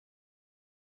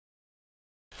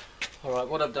Alright,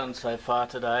 what I've done so far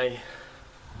today,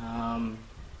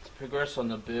 to progress on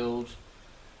the build,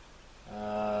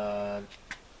 I've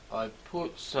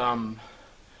put some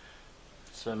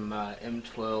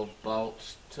M12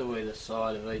 bolts to either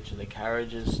side of each of the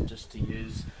carriages just to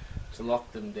use to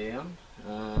lock them down.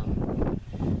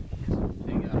 Because I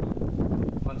figure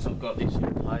once I've got this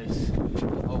in place,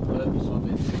 the whole purpose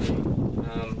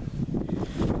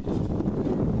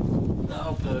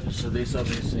of this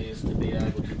obviously is to be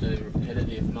able to do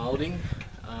repetitive moulding.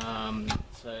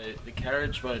 So the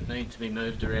carriage won't need to be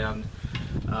moved around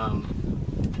all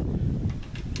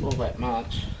that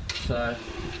much. So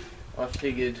I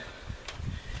figured,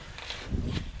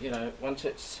 once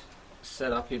it's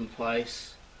set up in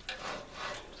place,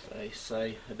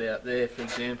 say about there for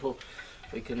example,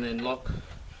 we can then lock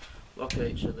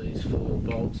each of these 4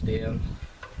 bolts down.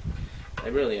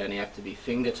 They really only have to be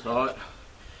finger tight,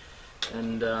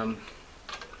 and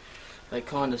they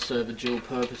kind of serve a dual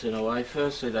purpose in a way.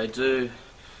 Firstly, they do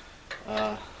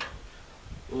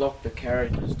lock the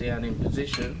carriages down in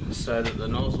position so that the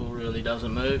nozzle really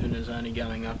doesn't move and is only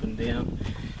going up and down,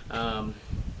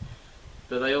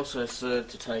 but they also serve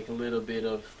to take a little bit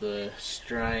of the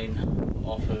strain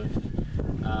off of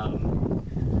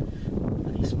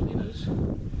any splinters,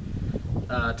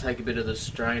 take a bit of the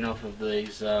strain off of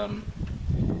these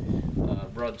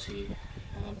rods here,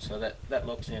 so that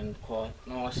locks in quite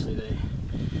nicely there.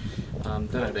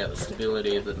 Don't know about the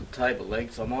stability of the table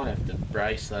legs. I might have to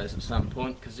brace those at some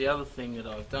point, because the other thing that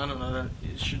I've done, and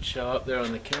it should show up there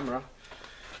on the camera,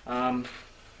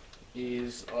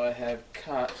 is I have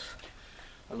cut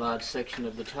a large section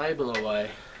of the table away,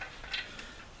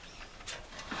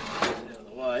 out of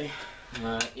the way,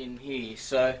 in here.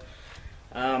 So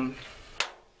what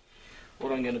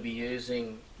I'm going to be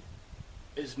using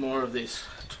is more of this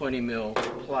 20mm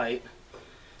plate.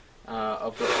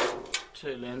 I've got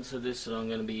 2 lengths of this that I'm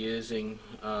going to be using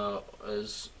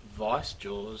as vice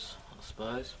jaws, I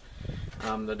suppose,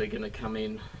 that are going to come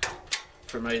in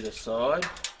from either side.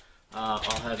 I'll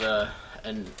have a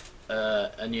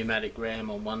pneumatic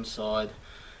ram on one side,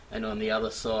 and on the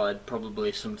other side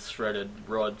probably some threaded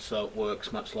rod, so it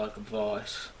works much like a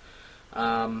vice.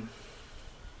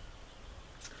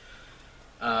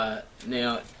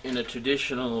 Now, in a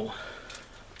traditional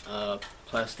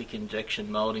plastic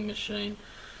injection moulding machine,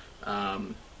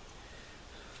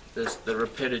 there's the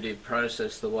repetitive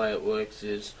process. The way it works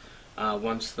is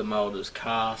once the mould is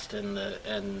cast and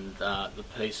the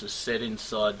piece is set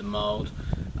inside the mould,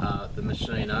 the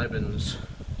machine opens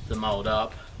the mould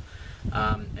up,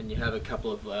 and you have a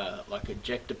couple of like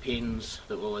ejector pins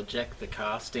that will eject the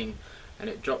casting, and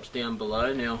it drops down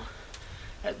below. Now,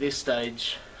 at this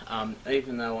stage,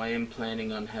 even though I am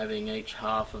planning on having each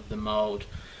half of the mould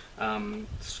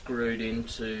screwed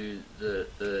into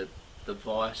the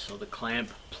vice or the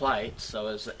clamp plate, so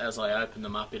as I open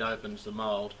them up, it opens the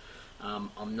mould,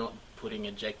 I'm not putting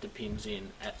ejector pins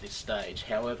in at this stage.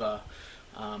 However,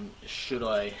 should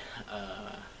I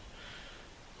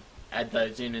add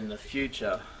those in the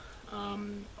future,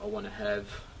 I want to have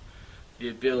the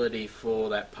ability for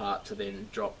that part to then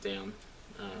drop down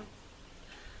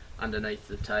underneath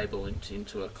the table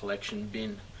into a collection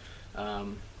bin.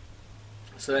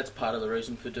 So that's part of the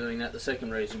reason for doing that. The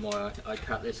second reason why I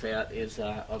cut this out is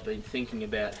I've been thinking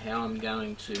about how I'm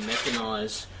going to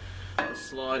mechanise the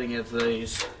sliding of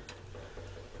these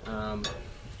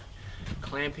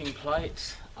clamping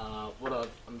plates.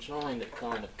 I'm trying to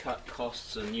kind of cut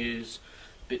costs and use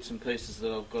bits and pieces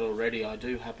that I've got already. I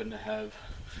do happen to have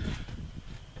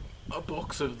a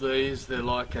box of these. They're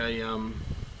like a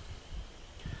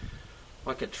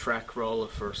track roller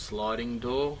for a sliding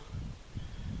door.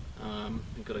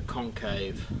 You've got a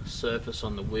concave surface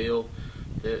on the wheel.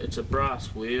 It's a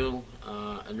brass wheel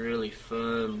and really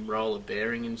firm roller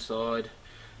bearing inside.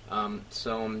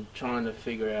 So I'm trying to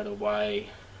figure out a way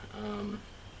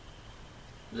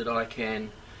that I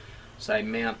can, say,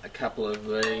 mount a couple of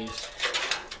these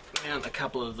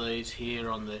here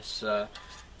on this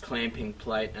clamping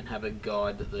plate and have a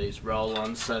guide that these roll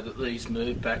on, so that these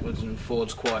move backwards and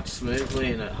forwards quite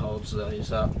smoothly, and it holds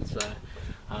these up. So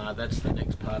that's the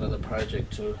next part of the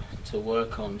project to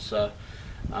work on. So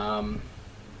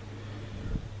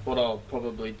what I'll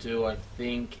probably do, I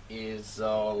think, is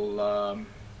I'll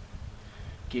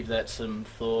give that some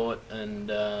thought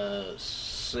and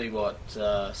see what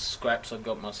scraps I've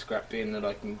got in my scrap bin that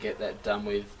I can get that done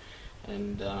with,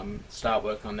 and start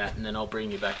work on that, and then I'll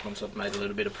bring you back once I've made a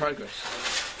little bit of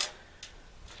progress.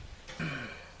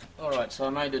 Alright, so I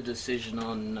made a decision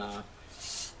on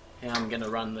how I'm going to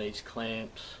run these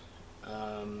clamps.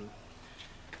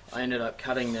 I ended up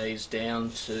cutting these down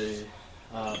to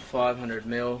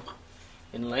 500mm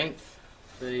in length.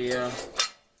 The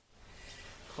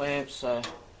clamp, so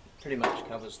pretty much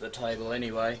covers the table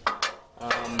anyway.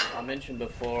 I mentioned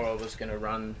before I was going to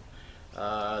run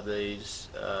these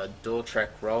door track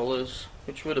rollers,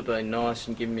 which would have been nice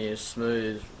and given me a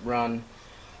smooth run,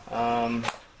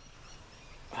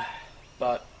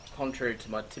 but contrary to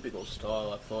my typical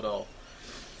style, I thought I'll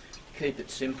keep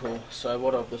it simple. So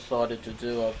what I've decided to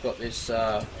do, I've got this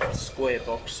square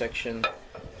box section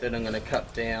that I'm going to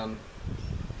cut down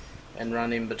and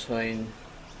run in between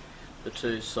the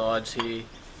two sides here,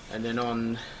 and then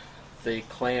on the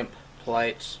clamp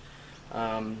plates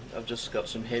I've just got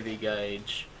some heavy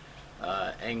gauge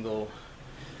angle.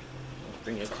 I'll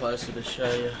bring it closer to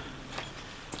show you.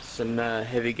 Some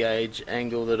heavy gauge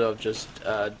angle that I've just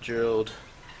drilled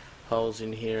holes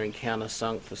in here and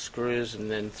countersunk for screws and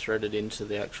then threaded into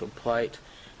the actual plate.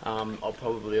 I'll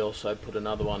probably also put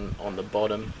another one on the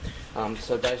bottom.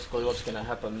 So basically what's going to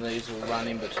happen, these will run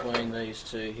in between these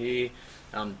two here,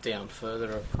 down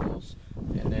further of course,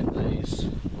 and then these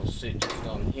will sit just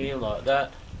on here like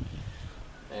that,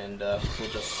 and we'll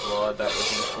just slide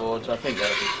backwards and forwards. I think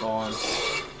that'll be fine.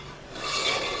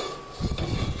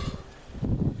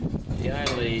 The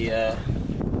only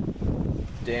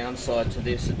downside to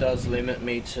this, it does limit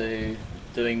me to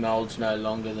doing moulds no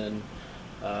longer than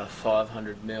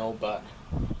 500mm, but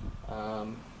I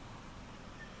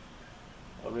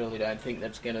really don't think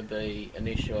that's going to be an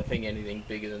issue. I think anything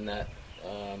bigger than that,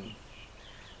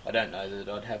 I don't know that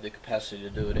I'd have the capacity to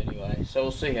do it anyway, so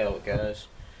we'll see how it goes.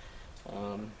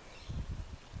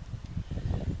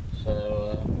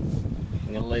 So I'm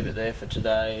going to leave it there for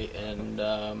today, and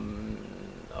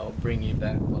I'll bring you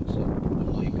back once I've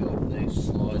probably got these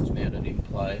slides mounted in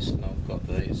place and I've got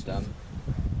these done.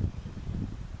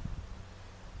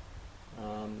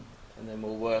 And then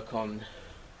we'll work on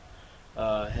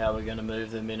how we're going to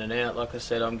move them in and out. Like I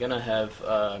said, I'm going to have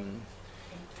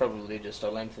probably just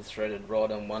a length of threaded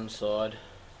rod on one side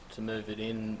to move it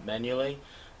in manually.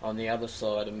 On the other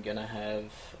side I'm going to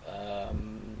have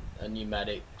a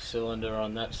pneumatic cylinder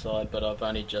on that side, but I've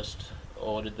only just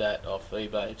ordered that off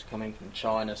eBay. It's coming from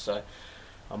China, so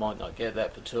I might not get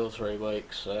that for 2 or 3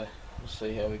 weeks, so we'll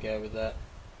see how we go with that.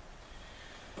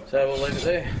 So we'll leave it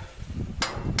there.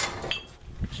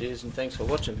 Cheers and thanks for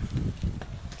watching.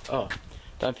 Oh,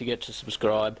 don't forget to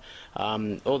subscribe.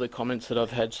 All the comments that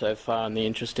I've had so far and the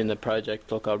interest in the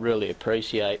project, look, I really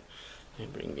appreciate.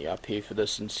 Bring me up here for the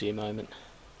sincere moment.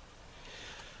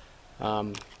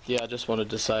 Yeah, I just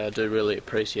wanted to say I do really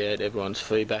appreciate everyone's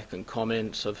feedback and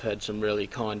comments. I've had some really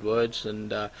kind words, and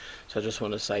so I just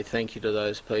want to say thank you to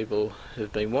those people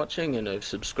who've been watching and who've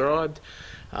subscribed,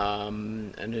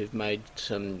 and who've made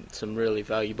some really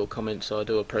valuable comments. So I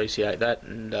do appreciate that,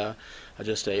 and I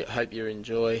just hope you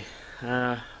enjoy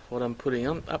what I'm putting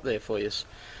up there for you.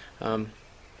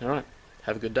 Alright,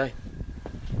 have a good day.